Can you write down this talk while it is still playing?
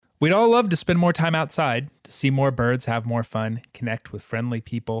We'd all love to spend more time outside, to see more birds, have more fun, connect with friendly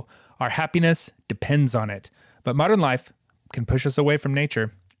people. Our happiness depends on it. But modern life can push us away from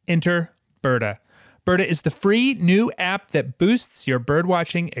nature. Enter Birda. Birda is the free new app that boosts your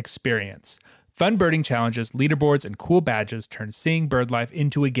birdwatching experience. Fun birding challenges, leaderboards, and cool badges turn seeing bird life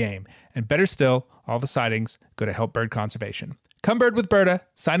into a game. And better still, all the sightings go to help bird conservation. Come bird with Birda.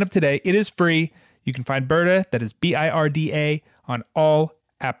 Sign up today. It is free. You can find Birda, that is Birda, on all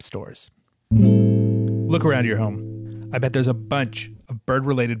app stores. Look around your home. I bet there's a bunch of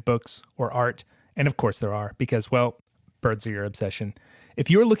bird-related books or art. And of course there are, because, well, birds are your obsession.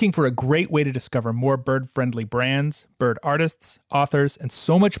 If you're looking for a great way to discover more bird-friendly brands, bird artists, authors, and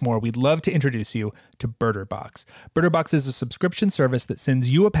so much more, we'd love to introduce you to BirderBox. BirderBox is a subscription service that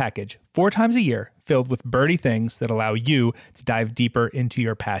sends you a package 4 times a year filled with birdie things that allow you to dive deeper into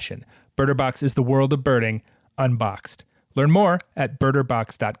your passion. BirderBox is the world of birding unboxed. Learn more at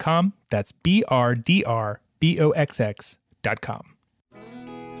birderbox.com. That's BRDRBOXX.com.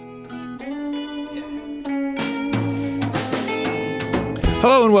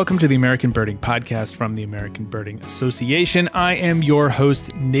 Hello and welcome to the American Birding Podcast from the American Birding Association. I am your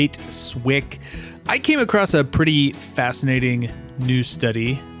host, Nate Swick. I came across a pretty fascinating news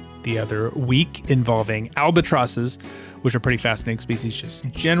study the other week involving albatrosses, which are pretty fascinating species just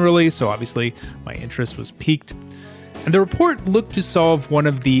generally, so obviously my interest was piqued. And the report looked to solve one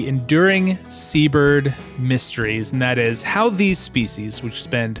of the enduring seabird mysteries, and that is how these species, which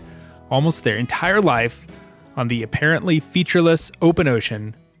spend almost their entire life on the apparently featureless open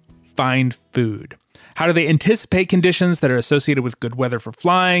ocean, find food. How do they anticipate conditions that are associated with good weather for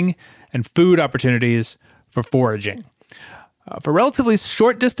flying and food opportunities for foraging? For relatively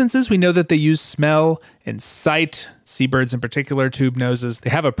short distances, we know that they use smell and sight. Seabirds in particular, tube noses,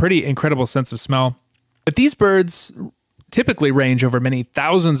 they have a pretty incredible sense of smell. But these birds typically range over many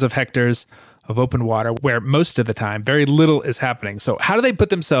thousands of hectares of open water where most of the time very little is happening. So how do they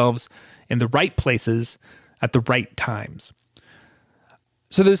put themselves in the right places at the right times?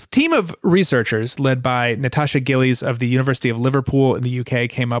 So this team of researchers led by Natasha Gillies of the University of Liverpool in the UK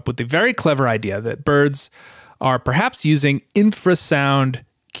came up with the very clever idea that birds are perhaps using infrasound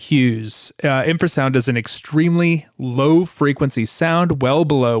cues. Infrasound is an extremely low-frequency sound well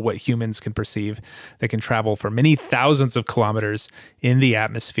below what humans can perceive that can travel for many thousands of kilometers in the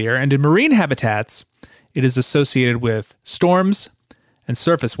atmosphere. And in marine habitats, it is associated with storms and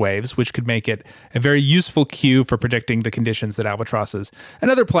surface waves, which could make it a very useful cue for predicting the conditions that albatrosses and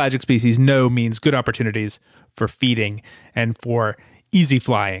other pelagic species know means good opportunities for feeding and for easy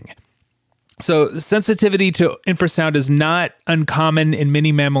flying. So sensitivity to infrasound is not uncommon in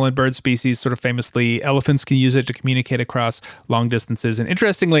many mammal and bird species. Sort of famously, elephants can use it to communicate across long distances. And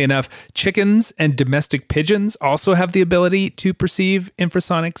interestingly enough, chickens and domestic pigeons also have the ability to perceive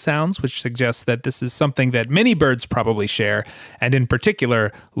infrasonic sounds, which suggests that this is something that many birds probably share, and in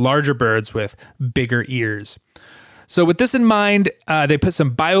particular, larger birds with bigger ears. So with this in mind, they put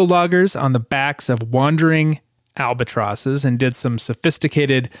some biologgers on the backs of wandering albatrosses and did some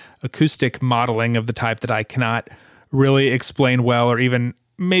sophisticated acoustic modeling of the type that I cannot really explain well or even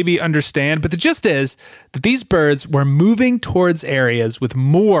maybe understand. But the gist is that these birds were moving towards areas with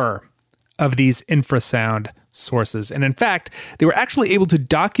more of these infrasound sources. And in fact, they were actually able to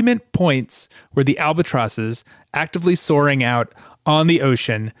document points where the albatrosses, actively soaring out on the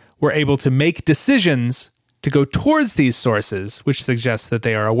ocean, were able to make decisions to go towards these sources, which suggests that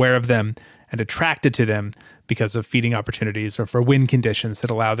they are aware of them and attracted to them because of feeding opportunities or for wind conditions that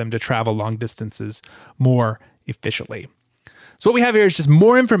allow them to travel long distances more efficiently. So what we have here is just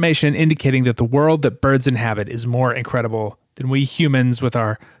more information indicating that the world that birds inhabit is more incredible than we humans with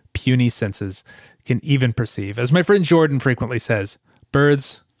our puny senses can even perceive. As my friend Jordan frequently says,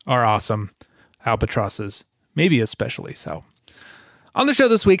 birds are awesome, albatrosses maybe especially so. On the show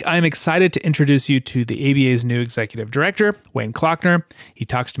this week, I'm excited to introduce you to the ABA's new executive director, Wayne Klockner. He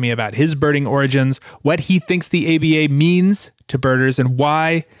talks to me about his birding origins, what he thinks the ABA means to birders, and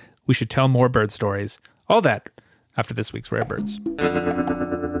why we should tell more bird stories. All that after this week's Rare Birds.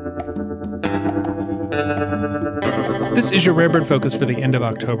 This is your Rare Bird Focus for the end of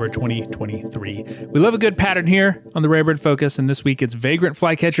October 2023. We love a good pattern here on the Rare Bird Focus, and this week it's vagrant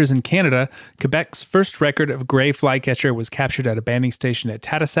flycatchers in Canada. Quebec's first record of gray flycatcher was captured at a banding station at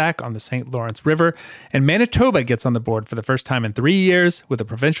Tadoussac on the St. Lawrence River, and Manitoba gets on the board for the first time in 3 years with a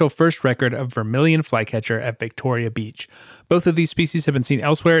provincial first record of vermilion flycatcher at Victoria Beach. Both of these species have been seen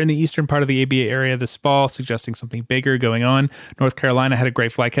elsewhere in the eastern part of the ABA area this fall, suggesting something bigger going on. North Carolina had a gray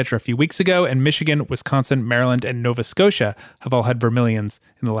flycatcher a few weeks ago, and Michigan, Wisconsin, Maryland, and Nova Scotia have all had vermilions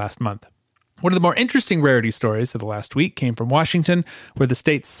in the last month. One of the more interesting rarity stories of the last week came from Washington, where the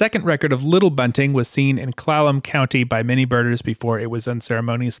state's second record of little bunting was seen in Clallam County by many birders before it was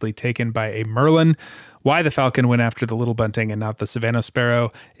unceremoniously taken by a merlin. Why the falcon went after the little bunting and not the Savannah sparrow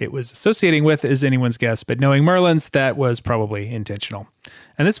it was associating with is anyone's guess, but knowing merlins, that was probably intentional.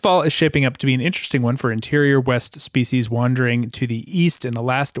 And this fall is shaping up to be an interesting one for interior west species wandering to the east. In the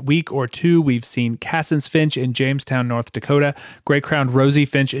last week or two, we've seen Cassin's finch in Jamestown, North Dakota, gray-crowned rosy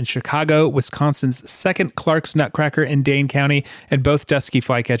finch in Chicago, Wisconsin's second Clark's nutcracker in Dane County, and both dusky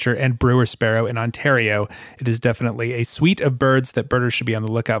flycatcher and brewer sparrow in Ontario. It is definitely a suite of birds that birders should be on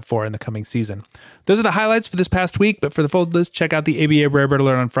the lookout for in the coming season. Those are the highlights for this past week, but for the full list, check out the ABA Rare Bird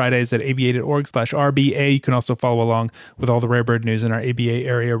Alert on Fridays at aba.org/RBA. You can also follow along with all the rare bird news in our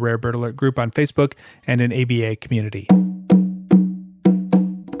ABA Area Rare Bird Alert group on Facebook and an ABA community.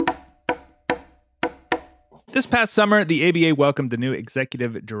 This past summer, the ABA welcomed the new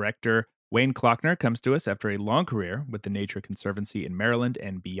executive director. Wayne Klockner comes to us after a long career with the Nature Conservancy in Maryland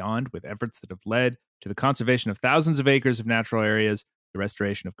and beyond, with efforts that have led to the conservation of thousands of acres of natural areas, the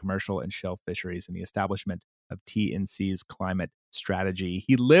restoration of commercial and shell fisheries, and the establishment of TNC's climate strategy.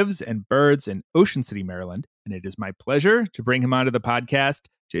 He lives and birds in Ocean City, Maryland, and it is my pleasure to bring him onto the podcast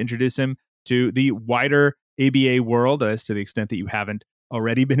to introduce him to the wider ABA world, as to the extent that you haven't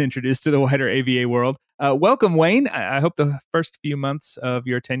already been introduced to the wider ABA world. Welcome, Wayne. I hope the first few months of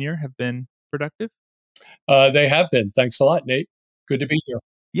your tenure have been productive. They have been. Thanks a lot, Nate. Good to be here.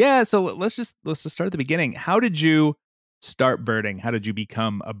 Yeah, so let's just start at the beginning. How did you start birding? How did you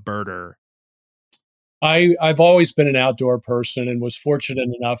become a birder? I've always been an outdoor person and was fortunate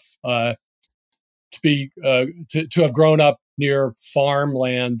enough to have grown up near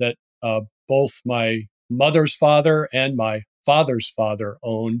farmland that both my mother's father and my father's father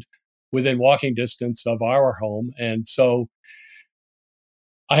owned within walking distance of our home. And so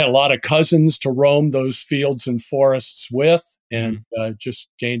I had a lot of cousins to roam those fields and forests with, and just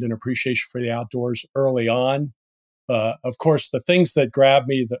gained an appreciation for the outdoors early on. Of course, the things that grabbed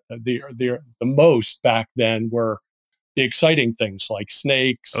me the most back then were the exciting things like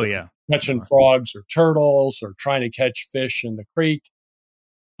snakes, catching frogs or turtles, or trying to catch fish in the creek.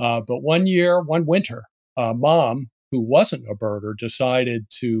 But one winter, Mom, who wasn't a birder, decided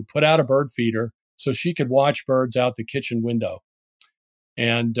to put out a bird feeder so she could watch birds out the kitchen window.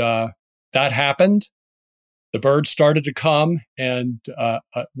 And that happened. The birds started to come, and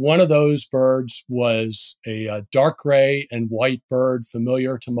one of those birds was a dark gray and white bird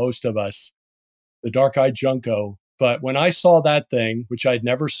familiar to most of us, the dark-eyed junco. But when I saw that thing, which I'd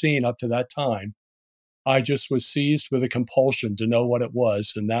never seen up to that time, I just was seized with a compulsion to know what it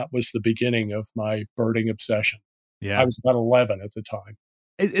was, and that was the beginning of my birding obsession. Yeah. I was about 11 at the time.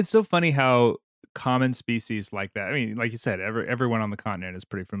 It's so funny how common species like that, I mean, like you said, everyone on the continent is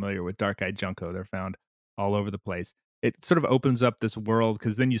pretty familiar with dark-eyed junco. They're found all over the place. It sort of opens up this world,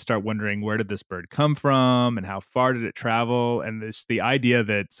 because then you start wondering, where did this bird come from and how far did it travel? And the idea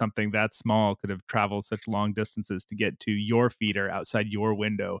that something that small could have traveled such long distances to get to your feeder outside your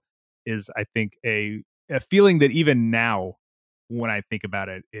window is, I think, a feeling that even now, when I think about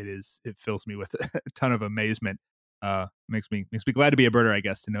it, it fills me with a ton of amazement. Makes me glad to be a birder, I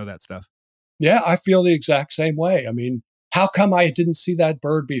guess, to know that stuff. Yeah, I feel the exact same way. I mean, how come I didn't see that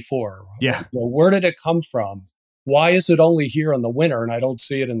bird before? Yeah. Where did it come from? Why is it only here in the winter and I don't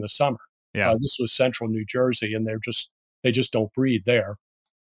see it in the summer? Yeah. This was central New Jersey, and they just don't breed there.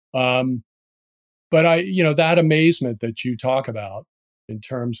 But that amazement that you talk about in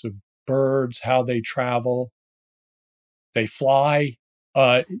terms of birds, how they travel, they fly,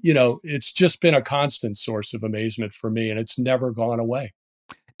 it's just been a constant source of amazement for me, and it's never gone away.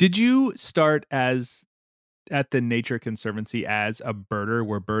 Did you start at the Nature Conservancy as a birder?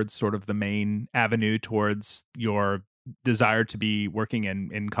 Were birds sort of the main avenue towards your desire to be working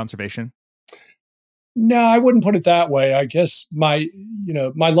in conservation? No, I wouldn't put it that way. I guess my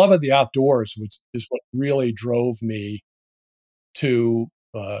love of the outdoors is what really drove me to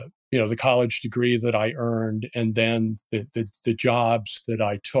the college degree that I earned, and then the jobs that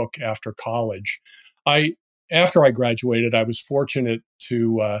I took after college. After I graduated, I was fortunate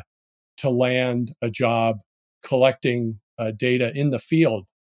to land a job collecting data in the field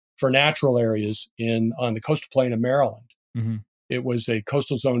for natural areas on the coastal plain of Maryland. Mm-hmm. It was a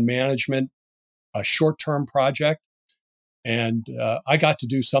coastal zone management, a short-term project. And I got to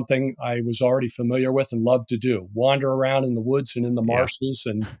do something I was already familiar with and loved to do: wander around in the woods and in the marshes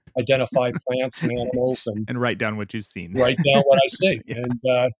and identify plants and animals and write down what you've seen. Write down what I see. Yeah. And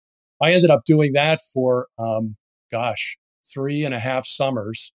I ended up doing that for, 3.5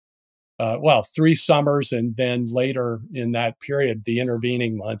 summers. 3 summers, and then later in that period, the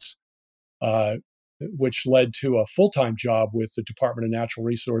intervening months, uh, which led to a full-time job with the Department of Natural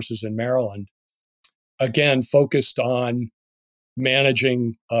Resources in Maryland. Again, focused on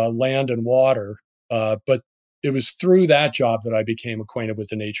managing land and water, but it was through that job that I became acquainted with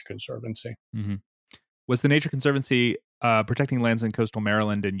the Nature Conservancy. Hmm. Was the Nature Conservancy protecting lands in coastal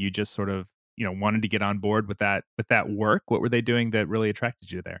Maryland, and you just sort of wanted to get on board with that work? What were they doing that really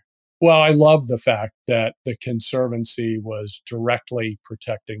attracted you there? Well, I love the fact that the Conservancy was directly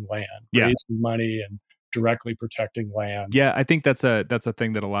protecting land, Yeah, raising money and directly protecting land. yeah. I think that's a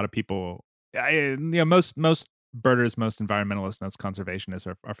thing that a lot of people, most birders, most environmentalists, most conservationists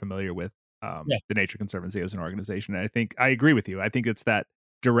are familiar with Yeah, the Nature Conservancy as an organization. And I think I agree with you. I think it's that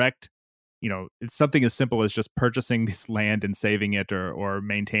direct. It's something as simple as just purchasing this land and saving it, or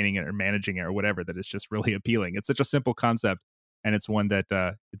maintaining it or managing it or whatever, that is just really appealing. It's such a simple concept, and it's one that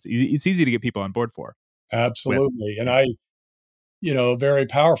it's easy to get people on board with. absolutely. And Yeah. very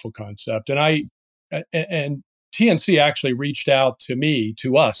powerful concept. And TNC actually reached out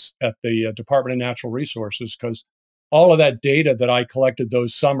to us at the Department of Natural Resources, because all of that data that I collected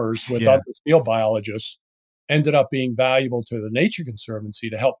those summers with Yeah. other field biologists ended up being valuable to the Nature Conservancy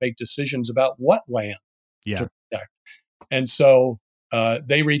to help make decisions about what land Yeah. to protect. And so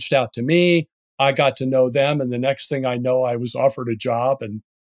they reached out to me. I got to know them. And the next thing I know, I was offered a job and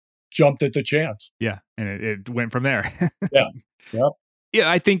jumped at the chance. Yeah. And it went from there. Yeah. Yep. Yeah,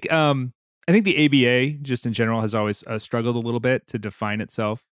 I think the ABA just in general has always struggled a little bit to define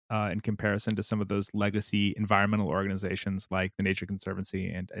itself in comparison to some of those legacy environmental organizations like the Nature Conservancy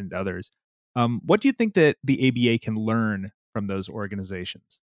and others. What do you think that the ABA can learn from those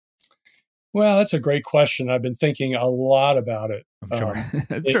organizations? Well, that's a great question. I've been thinking a lot about it. I'm sure.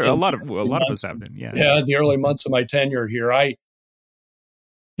 I'm In, sure a in lot the of early us months, have been. Yeah. yeah, the early months of my tenure here. I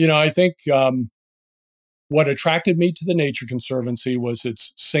think what attracted me to the Nature Conservancy was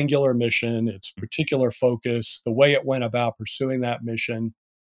its singular mission, its particular focus, the way it went about pursuing that mission.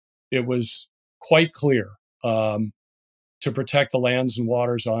 It was quite clear to protect the lands and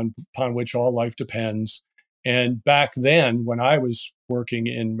waters upon which all life depends. And back then, when I was working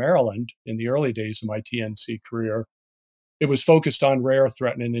in Maryland in the early days of my TNC career, it was focused on rare,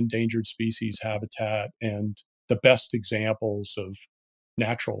 threatened, and endangered species habitat and the best examples of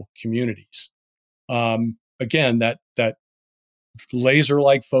natural communities. Again, that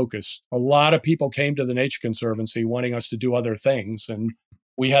laser-like focus. A lot of people came to the Nature Conservancy wanting us to do other things, and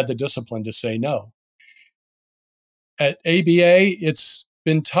we had the discipline to say no. At ABA, it's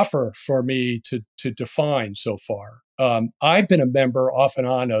been tougher for me to define so far. I've been a member off and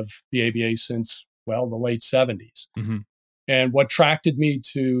on of the ABA since, well, the late 70s. Hmm. And what attracted me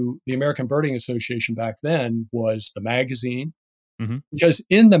to the American Birding Association back then was the magazine, Hmm. because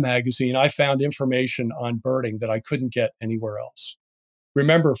in the magazine, I found information on birding that I couldn't get anywhere else.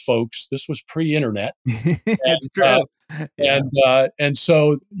 Remember, folks, this was pre-internet, It's and true. Yeah. and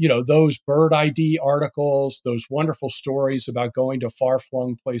so those bird ID articles, those wonderful stories about going to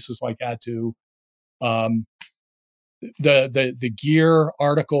far-flung places like Attu, um, the gear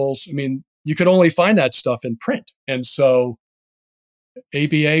articles. I mean, you could only find that stuff in print, and so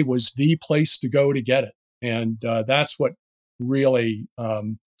ABA was the place to go to get it, and that's what really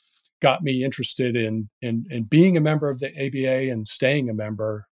got me interested in being a member of the ABA and staying a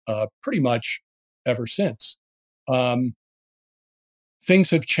member pretty much ever since. Um, Things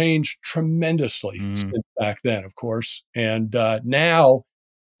have changed tremendously Mm, since back then, of course, and now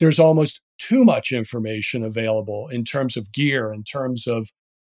there's almost too much information available in terms of gear, in terms of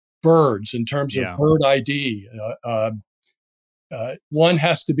birds, in terms of yeah. bird ID. One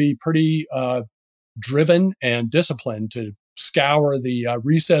has to be pretty driven and disciplined to scour the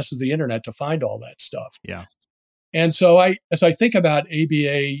recess of the internet to find all that stuff. Yeah. And so, as I think about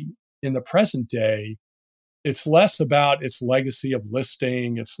ABA in the present day, it's less about its legacy of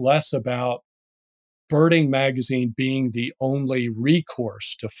listing. It's less about Birding Magazine being the only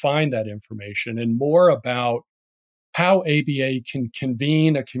recourse to find that information, and more about how ABA can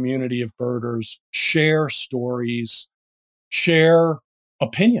convene a community of birders, share stories, share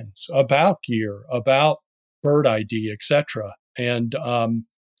opinions about gear, about bird ID, etc. And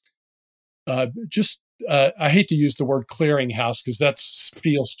just I hate to use the word clearinghouse because that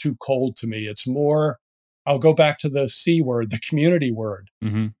feels too cold to me. It's more, I'll go back to the C word, the community word,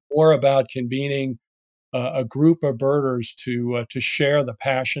 Hmm. more about convening a group of birders to share the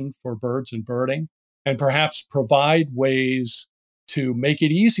passion for birds and birding, and perhaps provide ways to make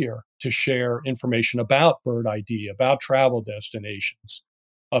it easier to share information about bird ID, about travel destinations,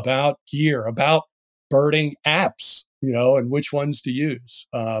 about gear, about birding apps, and which ones to use,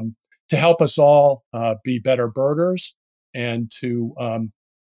 to help us all be better birders and to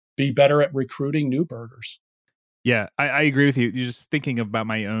be better at recruiting new birders. Yeah, I agree with you. You're just thinking about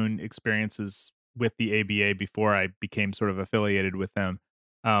my own experiences with the ABA before I became sort of affiliated with them.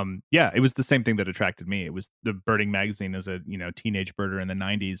 Yeah, it was the same thing that attracted me. It was the birding magazine as a teenage birder in the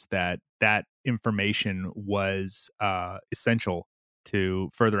 '90s. That information was essential to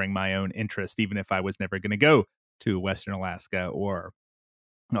furthering my own interest, even if I was never going to go to Western Alaska or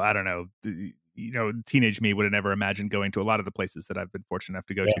no, I don't know. Teenage me would have never imagined going to a lot of the places that I've been fortunate enough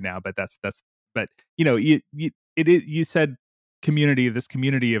to go Yeah, to now. But but you said community, this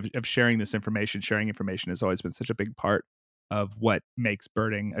community of sharing information has always been such a big part of what makes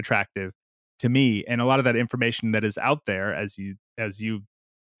birding attractive to me. And a lot of that information that is out there, as you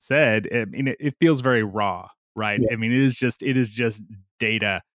said, I mean, it feels very raw, right? yeah, I mean, it is just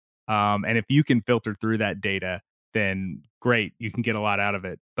data. And if you can filter through that data, then great, you can get a lot out of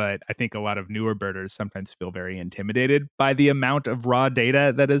it. But I think a lot of newer birders sometimes feel very intimidated by the amount of raw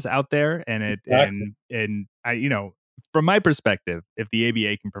data that is out there. And it exactly. and I, from my perspective, if the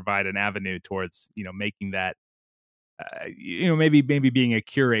ABA can provide an avenue towards, making that maybe being a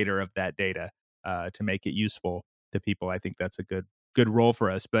curator of that data to make it useful to people. I think that's a good role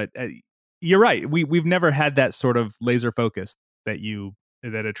for us. But you're right. We've never had that sort of laser focus that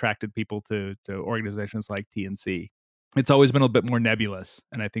attracted people to organizations like TNC. It's always been a bit more nebulous,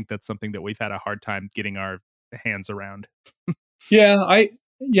 and I think that's something that we've had a hard time getting our hands around. Yeah,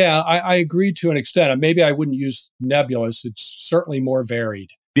 I agree to an extent. Maybe I wouldn't use nebulous. It's certainly more varied.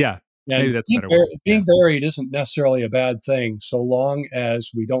 Yeah, maybe And that's a better word. Yeah. being varied isn't necessarily a bad thing, so long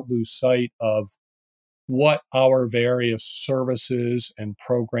as we don't lose sight of what our various services and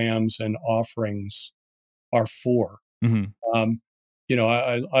programs and offerings are for. Hmm. Um,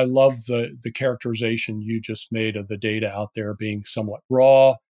 I love the characterization you just made of the data out there being somewhat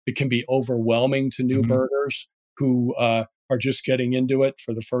raw. It can be overwhelming to new Hmm. birders who are just getting into it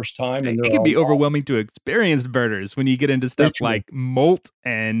for the first time, and there It are can a be lot. overwhelming to experienced birders when you get into Very stuff true. like molt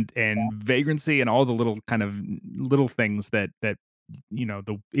and vagrancy and all the little kind of little things that the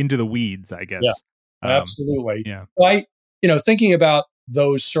into the weeds, I Yeah, guess. absolutely. Yeah. Right. Thinking about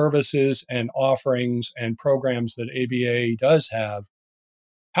those services and offerings and programs that ABA does have,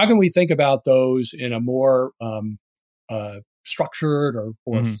 how can we think about those in a more structured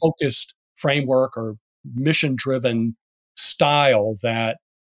or Hmm. focused framework or mission driven style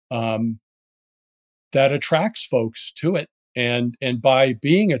um, that attracts folks to it, and by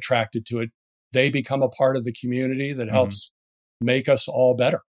being attracted to it, they become a part of the community that Hmm. helps make us all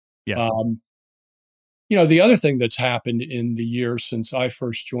better. Yeah. Um, the other thing that's happened in the years since I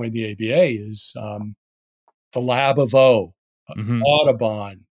first joined the ABA is the Lab of O, Hmm.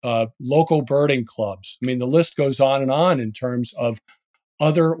 Audubon, local birding clubs. I mean, the list goes on in terms of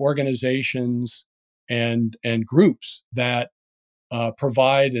other organizations and groups that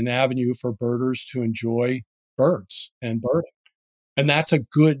provide an avenue for birders to enjoy birds and birding, and that's a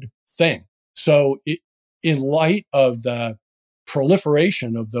good thing. So, in light of the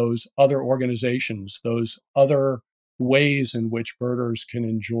proliferation of those other organizations, those other ways in which birders can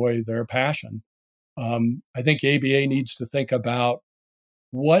enjoy their passion, I think ABA needs to think about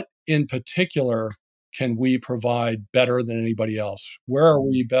what in particular can we provide better than anybody else? Where are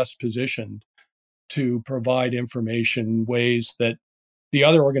we best positioned to provide information in ways that the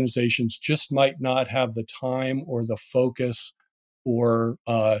other organizations just might not have the time or the focus or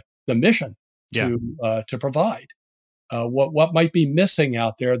the mission Yeah. to provide? What might be missing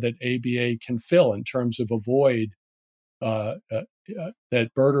out there that ABA can fill in terms of a void uh, uh,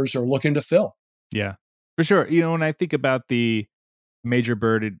 that birders are looking to fill? Yeah. For sure. When I think about the major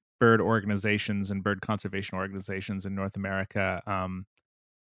bird organizations and bird conservation organizations in North America,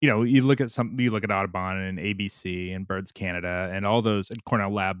 you look at Audubon and ABC and Birds Canada and all those, and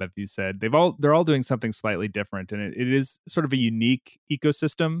Cornell Lab, as you said, they're all doing something slightly different, and it is sort of a unique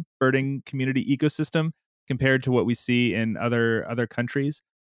ecosystem, birding community ecosystem compared to what we see in other countries.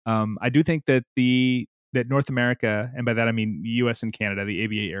 I do think that North America, and by that I mean the U.S. and Canada, the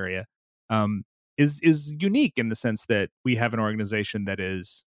ABA area, um, is unique in the sense that we have an organization that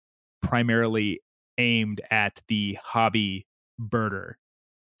is primarily aimed at the hobby birder,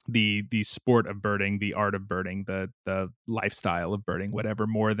 the sport of birding, the art of birding, the lifestyle of birding, whatever,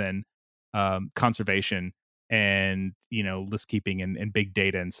 more than conservation and list keeping and big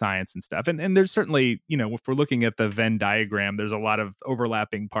data and science and stuff. And there's certainly, if we're looking at the Venn diagram, there's a lot of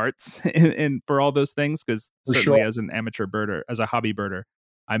overlapping parts in for all those things, because For certainly sure. as an amateur birder, as a hobby birder,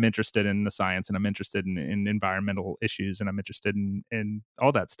 I'm interested in the science and I'm interested in environmental issues and I'm interested in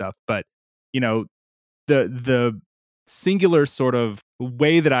all that stuff. But you know, the singular sort of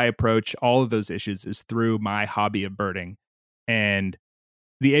way that I approach all of those issues is through my hobby of birding. And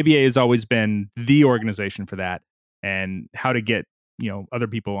the ABA has always been the organization for that, and how to get other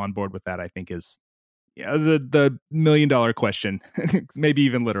people on board with that, I think, is the $1 million question, maybe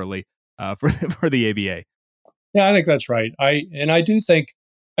even literally, for for the ABA. Yeah, I think that's right. I do think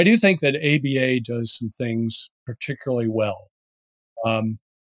that ABA does some things particularly well. Um,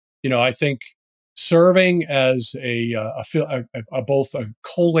 I think serving as both a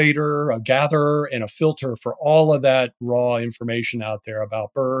collator, a gatherer, and a filter for all of that raw information out there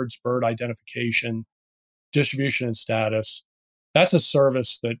about birds, bird identification, distribution, and status. That's a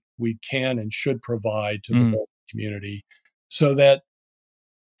service that we can and should provide to the Mm, bird community, so that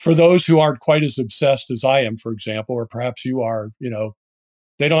for those who aren't quite as obsessed as I am, for example, or perhaps you are,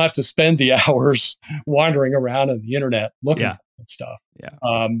 they don't have to spend the hours wandering around on the internet looking yeah, for that stuff. yeah.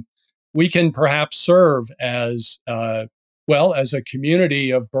 Um, we can perhaps serve as as a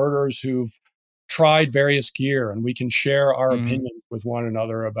community of birders who've tried various gear, and we can share our Mhm, opinions with one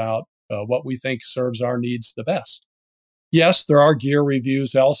another about what we think serves our needs the best. Yes, there are gear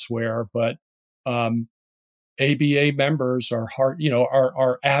reviews elsewhere, but um, ABA members are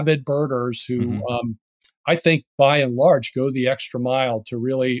are avid birders who mhm, I think by and large go the extra mile to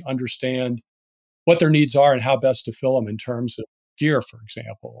really understand what their needs are and how best to fill them in terms of gear, for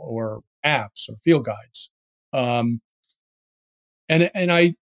example, or apps or field guides. Um, and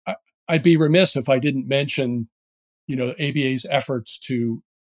I'd be remiss if I didn't mention ABA's efforts to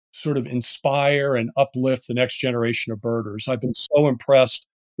sort of inspire and uplift the next generation of birders. I've been so impressed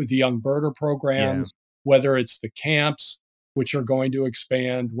with the young birder yeah, programs, whether it's the camps, which are going to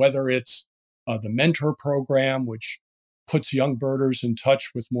expand, whether it's the mentor program, which puts young birders in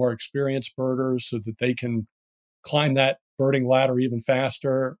touch with more experienced birders so that they can climb that birding ladder even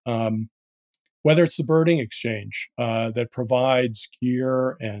faster. Whether it's the birding exchange that provides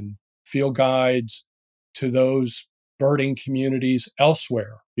gear and field guides to those birding communities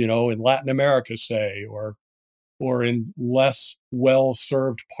elsewhere, in Latin America, say, or in less well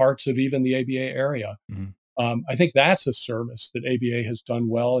served parts of even the ABA area. mhm. I think that's a service that ABA has done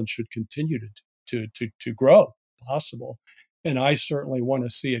well and should continue to grow, possible. And I certainly want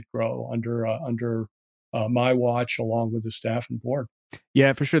to see it grow under my watch, along with the staff and board.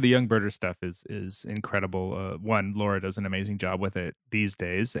 Yeah, for sure. The young birder stuff is incredible. One, Laura does an amazing job with it these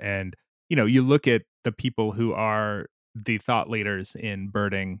days, and you look at the people who are the thought leaders in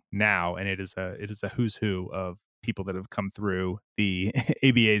birding now, and it is a who's who of people that have come through the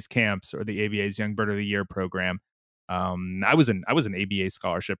ABA's camps or the ABA's Young Bird of the Year program. I was an ABA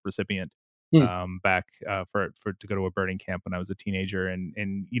scholarship recipient Hmm. back for to go to a birding camp when I was a teenager, and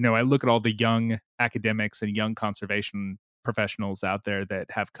I look at all the young academics and young conservation professionals out there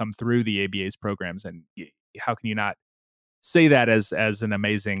that have come through the ABA's programs, and how can you not say that as an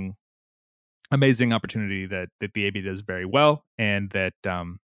amazing opportunity that the ABA does very well, and that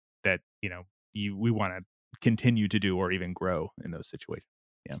we want to continue to do or even grow in those situations.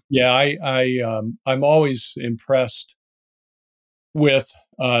 Yeah. Yeah, I'm always impressed with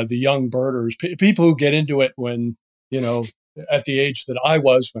the young birders, people who get into it when you know at the age that I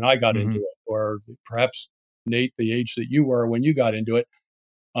was when I got into Hmm. it, or perhaps Nate, the age that you were when you got into it.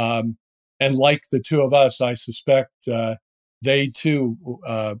 Um, and like the two of us, I suspect they too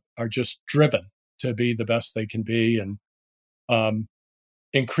are just driven to be the best they can be, and um,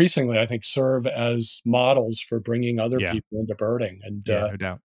 increasingly, I think, serve as models for bringing other Yeah. people into birding. And Yeah. No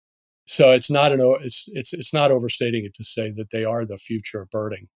doubt. so it's not overstating it to say that they are the future of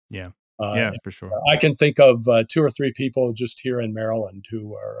birding. Yeah. Uh, Yeah. For sure. I can think of two or three people just here in Maryland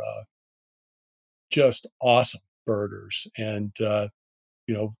who are just awesome birders, and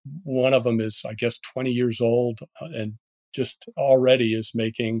one of them is, I guess, 20 years old, and just already is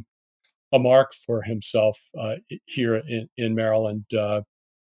making a mark for himself here in Maryland.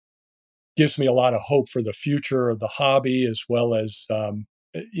 Gives me a lot of hope for the future of the hobby, as well as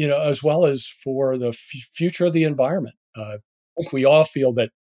for the future of the environment. I think we all feel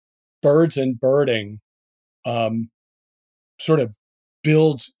that birds and birding um, sort of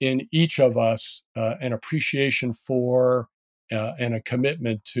builds in each of us an appreciation for and a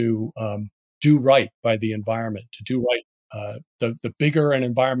commitment to do right by the environment, to do right. The bigger an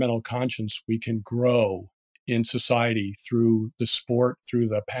environmental conscience we can grow in society through the sport, through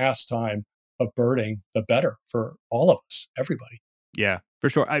the pastime of birding, the better for all of us, everybody. Yeah, for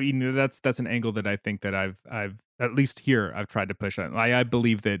sure. I mean, that's an angle that I think that I've at least here I've tried to push on. I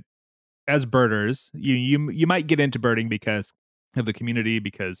believe that as birders, you might get into birding because of the community,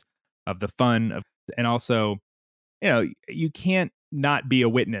 because of the fun of, and also you can't not be a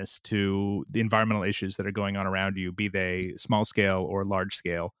witness to the environmental issues that are going on around you, be they small scale or large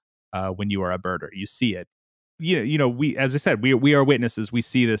scale. When you are a birder, you see it. we, as I said, we are witnesses. We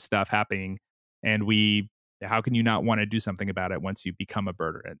see this stuff happening, and how can you not want to do something about it once you become a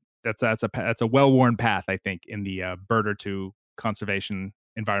birder? And that's a well-worn path, I think, in the birder to conservation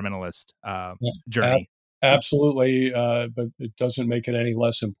environmentalist Yeah, journey. absolutely. But it doesn't make it any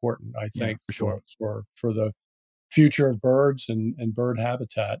less important, I Yeah, think, for sure. for the future of birds and bird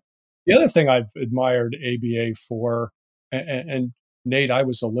habitat. The other thing I've admired ABA for, and Nate, I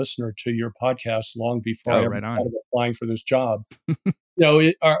was a listener to your podcast long before I Oh, ever right thought on. of applying for this job.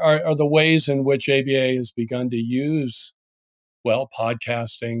 Are the ways in which ABA has begun to use, well,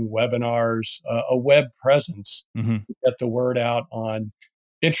 podcasting, webinars, a web presence Hmm. to get the word out on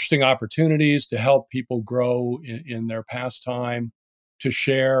interesting opportunities to help people grow in their pastime, to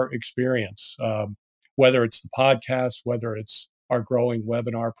share experience, whether it's the podcast, whether it's our growing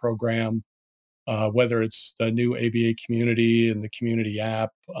webinar program, whether it's the new ABA community and the community app.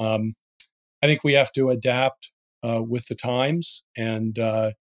 I think we have to adapt with the times, and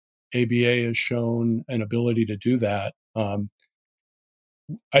ABA has shown an ability to do that.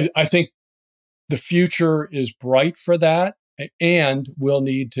 I think the future is bright for that, and we'll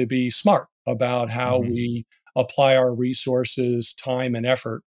need to be smart about how Hmm. we apply our resources, time, and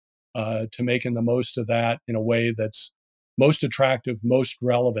effort to making the most of that in a way that's most attractive, most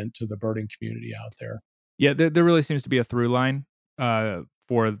relevant to the birding community out there. Yeah, there really seems to be a through line from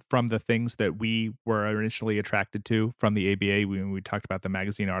the things that we were initially attracted to from the ABA. We talked about the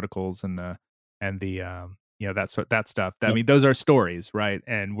magazine articles and that stuff. I Yep. mean, those are stories, right?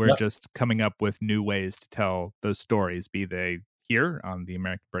 And we're Yep. just coming up with new ways to tell those stories, be they here on the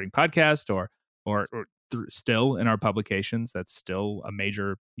American Birding Podcast or still in our publications. That's still a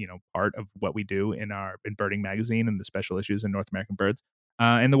major part of what we do in Birding Magazine and the special issues in North American Birds.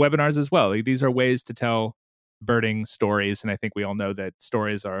 And the webinars as well. Like, these are ways to tell birding stories, and I think we all know that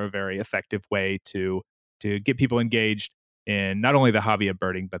stories are a very effective way to get people engaged in not only the hobby of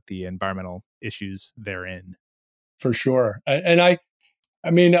birding but the environmental issues therein. For sure. I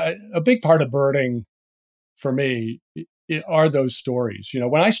mean, a big part of birding for me are those stories.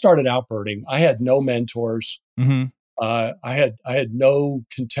 When I started out birding, I had no mentors. Mm-hmm. I had no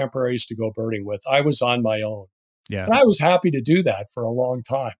contemporaries to go birding with. I was on my own, Yeah. and I was happy to do that for a long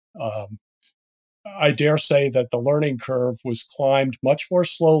time. I dare say that the learning curve was climbed much more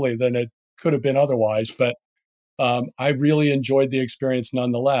slowly than it could have been otherwise, but I really enjoyed the experience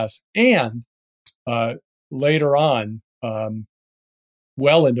nonetheless. And uh, later on,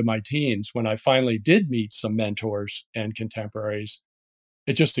 well into my teens, when I finally did meet some mentors and contemporaries,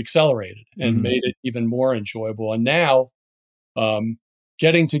 it just accelerated and Mm-hmm. made it even more enjoyable. And now, um,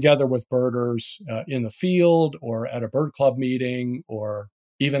 getting together with birders in the field or at a bird club meeting or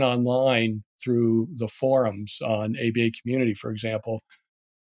even online through the forums on ABA Community, for example,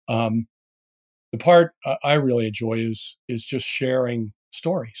 um, the part I really enjoy is just sharing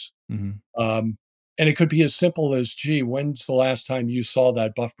stories. Mm-hmm. Um, and it could be as simple as, gee, when's the last time you saw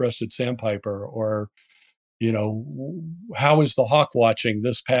that buff-breasted sandpiper? Or, how is the hawk watching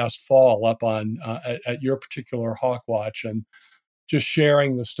this past fall up on at your particular hawk watch? And just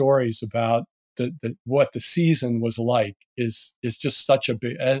sharing the stories about what the season was like is just such a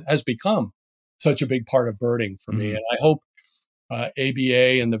big has become such a big part of birding for me. Mm-hmm. And I hope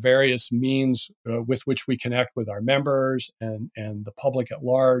ABA and the various means with which we connect with our members and the public at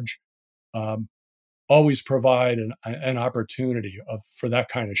large um, always provide an opportunity for that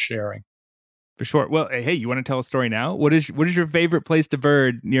kind of sharing. For sure. Well, hey, you want to tell a story now? What is your favorite place to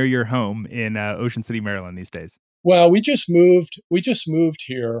bird near your home in Ocean City, Maryland these days? Well, we just moved. We just moved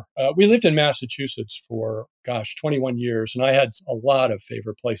here. We lived in Massachusetts for, gosh, 21 years, and I had a lot of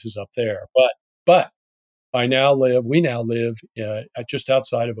favorite places up there. But we now live just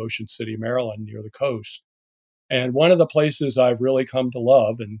outside of Ocean City, Maryland, near the coast. And one of the places I've really come to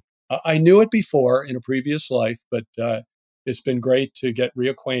love, and I knew it before in a previous life, but it's been great to get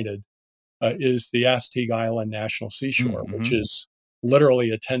reacquainted, is the Astig Island National Seashore, which Mm-hmm. is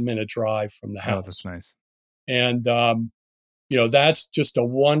literally a 10-minute drive from the Oh, that's house. nice. And that's just a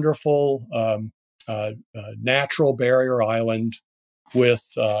wonderful natural barrier island with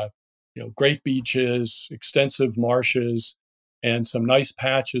great beaches, extensive marshes, and some nice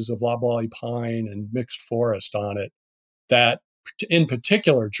patches of loblolly pine and mixed forest on it. That, in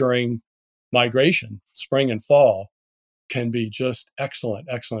particular, during migration, spring and fall, can be just excellent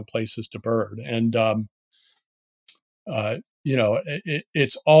places to bird. And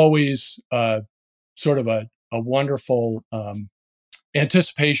it's always sort of a wonderful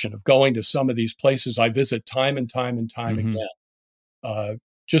anticipation of going to some of these places I visit time and time and time Mm-hmm. again, uh,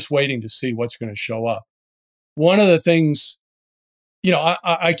 just waiting to see what's going to show up. One of the things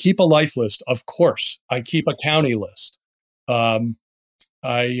I keep a life list, of course. I keep a county list. Um,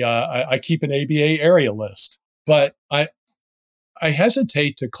 I keep an ABA area list, but I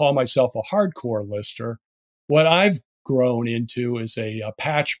hesitate to call myself a hardcore lister. What I've grown into is a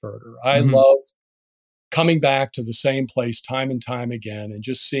patch birder. I Mm-hmm. love coming back to the same place time and time again and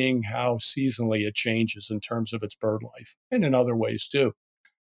just seeing how seasonally it changes in terms of its bird life and in other ways too.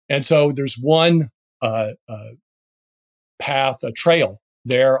 And so there's one path, a trail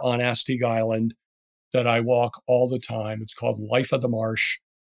there on Astig Island that I walk all the time. It's called Life of the Marsh,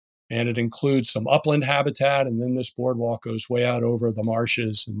 and it includes some upland habitat. And then this boardwalk goes way out over the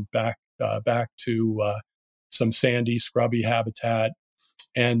marshes and back to some sandy, scrubby habitat.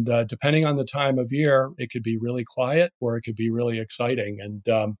 And depending on the time of year, it could be really quiet or it could be really exciting.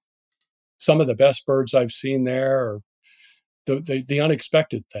 And some of the best birds I've seen there are the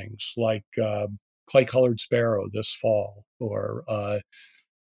unexpected things like clay-colored sparrow this fall, or a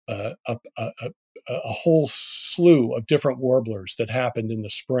whole slew of different warblers that happened in the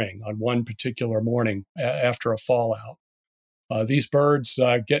spring on one particular morning after a fallout. These birds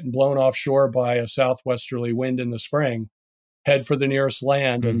getting blown offshore by a southwesterly wind in the spring head for the nearest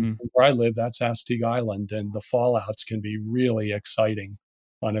land. And Mm-hmm. where I live, that's Astig Island. And the fallouts can be really exciting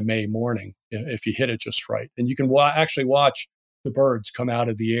on a May morning if you hit it just right. And you can actually watch the birds come out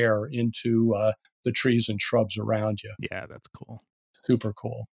of the air into the trees and shrubs around you. Yeah, that's cool. Super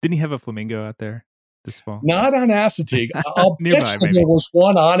cool. Didn't you have a flamingo out there this fall? Not on Assateague. I'll Nearby, bet maybe. there was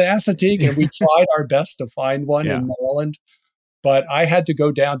one on Assateague, and we tried our best to find one in Maryland. But I had to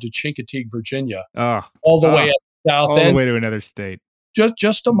go down to Chincoteague, Virginia, all the way up south all end, the way to another state.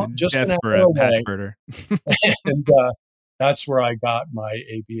 Just an for hour a away. patch birder. And that's where I got my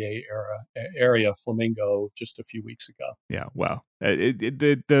ABA area flamingo just a few weeks ago. Yeah, wow.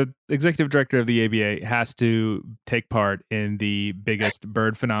 The executive director of the ABA has to take part in the biggest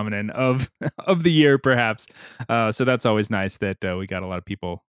bird phenomenon of the year, perhaps. So that's always nice that we got a lot of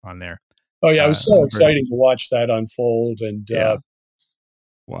people on there. Oh yeah, it was so exciting to watch that unfold, and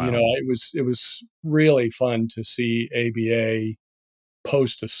wow. It was really fun to see ABA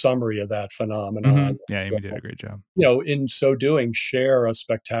post a summary of that phenomenon. Mm-hmm. Yeah, Amy did a great job. In so doing, share a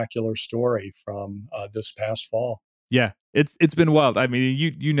spectacular story from this past fall. Yeah, it's been wild. I mean,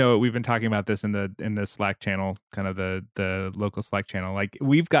 you know, we've been talking about this in the Slack channel, kind of the local Slack channel. Like,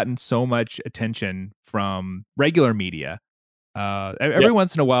 we've gotten so much attention from regular media. Every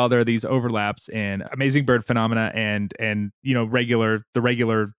once in a while, there are these overlaps in amazing bird phenomena and the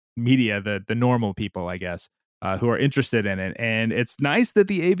regular media, the normal people, I guess, who are interested in it. And it's nice that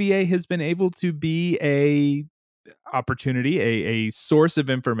the ABA has been able to be a opportunity, a source of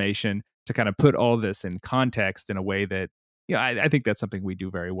information to kind of put all this in context in a way that, I think that's something we do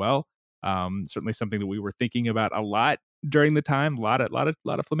very well. Certainly something that we were thinking about a lot during the time. A lot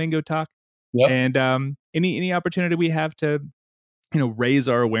of flamingo talk. Yep. And any opportunity we have to raise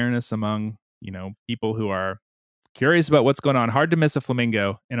our awareness among, people who are curious about what's going on. Hard to miss a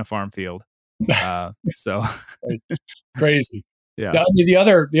flamingo in a farm field. So crazy. Yeah. I mean, the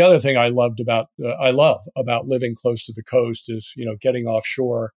other thing I love about living close to the coast is, getting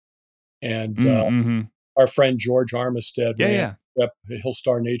offshore, and our friend George Armistead ran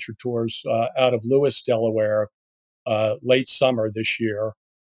Hillstar Nature Tours out of Lewis, Delaware, late summer this year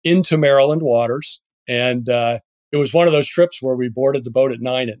into Maryland waters. And it was one of those trips where we boarded the boat at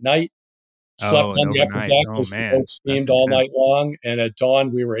 9 at night, slept on the upper deck as the boat steamed all night long. And at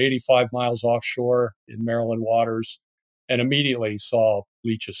dawn, we were 85 miles offshore in Maryland waters and immediately saw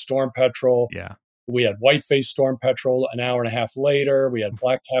Leach's storm petrel. Yeah. We had white-faced storm petrel an hour and a half later. We had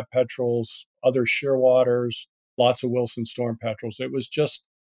black-cap petrels, other shearwaters, lots of Wilson storm petrels. It was just,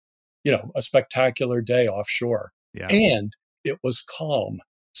 a spectacular day offshore. Yeah. And it was calm.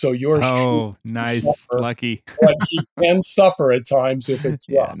 So yours nice, lucky. But you can suffer at times if it's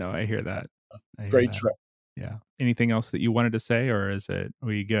rough. Yeah, no, I hear that. Great trip. Yeah. Anything else that you wanted to say, or are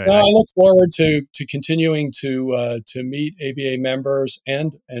we good? No, I look forward to continuing to meet ABA members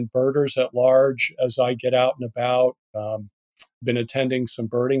and birders at large as I get out and about. Been attending some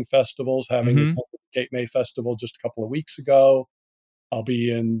birding festivals, having attended the Cape May Festival just a couple of weeks ago. I'll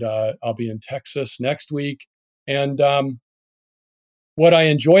be in Texas next week, and what I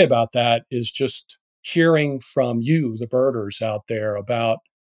enjoy about that is just hearing from you, the birders out there, about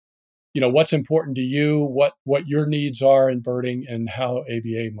what's important to you, what your needs are in birding, and how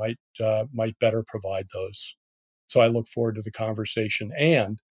ABA might better provide those. So I look forward to the conversation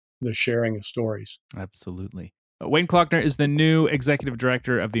and the sharing of stories. Absolutely. Wayne Klockner is the new executive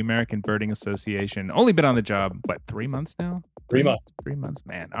director of the American Birding Association. Only been on the job, 3 months now? 3 months. 3 months,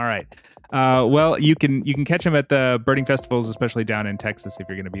 man. All right. Well, you can catch him at the birding festivals, especially down in Texas. If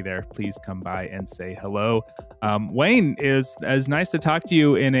you're going to be there, please come by and say hello. Wayne, is nice to talk to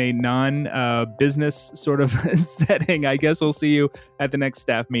you in a non-business sort of setting. I guess we'll see you at the next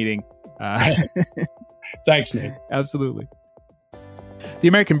staff meeting. Thanks, Nate. Absolutely. The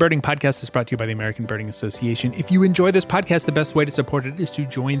American Birding Podcast is brought to you by the American Birding Association. If you enjoy this podcast, the best way to support it is to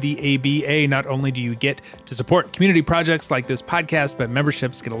join the ABA. Not only do you get to support community projects like this podcast, but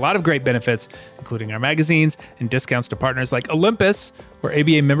memberships get a lot of great benefits, including our magazines and discounts to partners like Olympus, where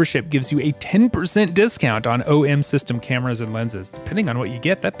ABA membership gives you a 10% discount on OM system cameras and lenses. Depending on what you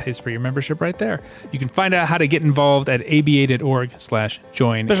get, that pays for your membership right there. You can find out how to get involved at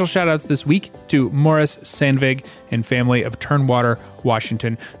aba.org/join. Special shout outs this week to Morris Sandvig and family of Turnwater,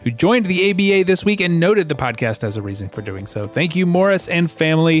 Washington, who joined the ABA this week and noted the podcast as a reason for doing so. Thank you, Morris and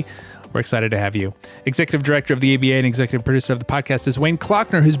family. We're excited to have you. Executive Director of the ABA and Executive Producer of the podcast is Wayne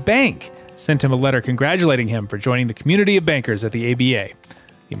Klockner, whose bank sent him a letter congratulating him for joining the community of bankers at the ABA,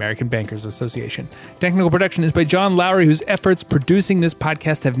 the American Bankers Association. Technical production is by John Lowry, whose efforts producing this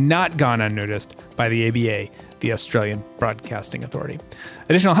podcast have not gone unnoticed by the ABA, the Australian Broadcasting Authority.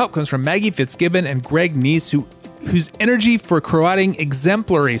 Additional help comes from Maggie Fitzgibbon and Greg Neese, whose energy for creating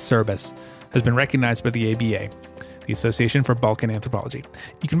exemplary service has been recognized by the ABA, the Association for Balkan Anthropology.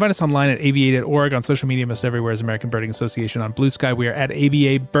 You can find us online at aba.org, on social media most everywhere as American Birding Association. On Blue Sky, we are at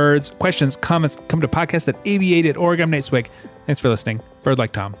ABA Birds. Questions, comments, come to podcast at aba.org. I'm Nate Swick. Thanks for listening. Bird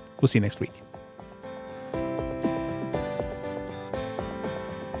like Tom. We'll see you next week.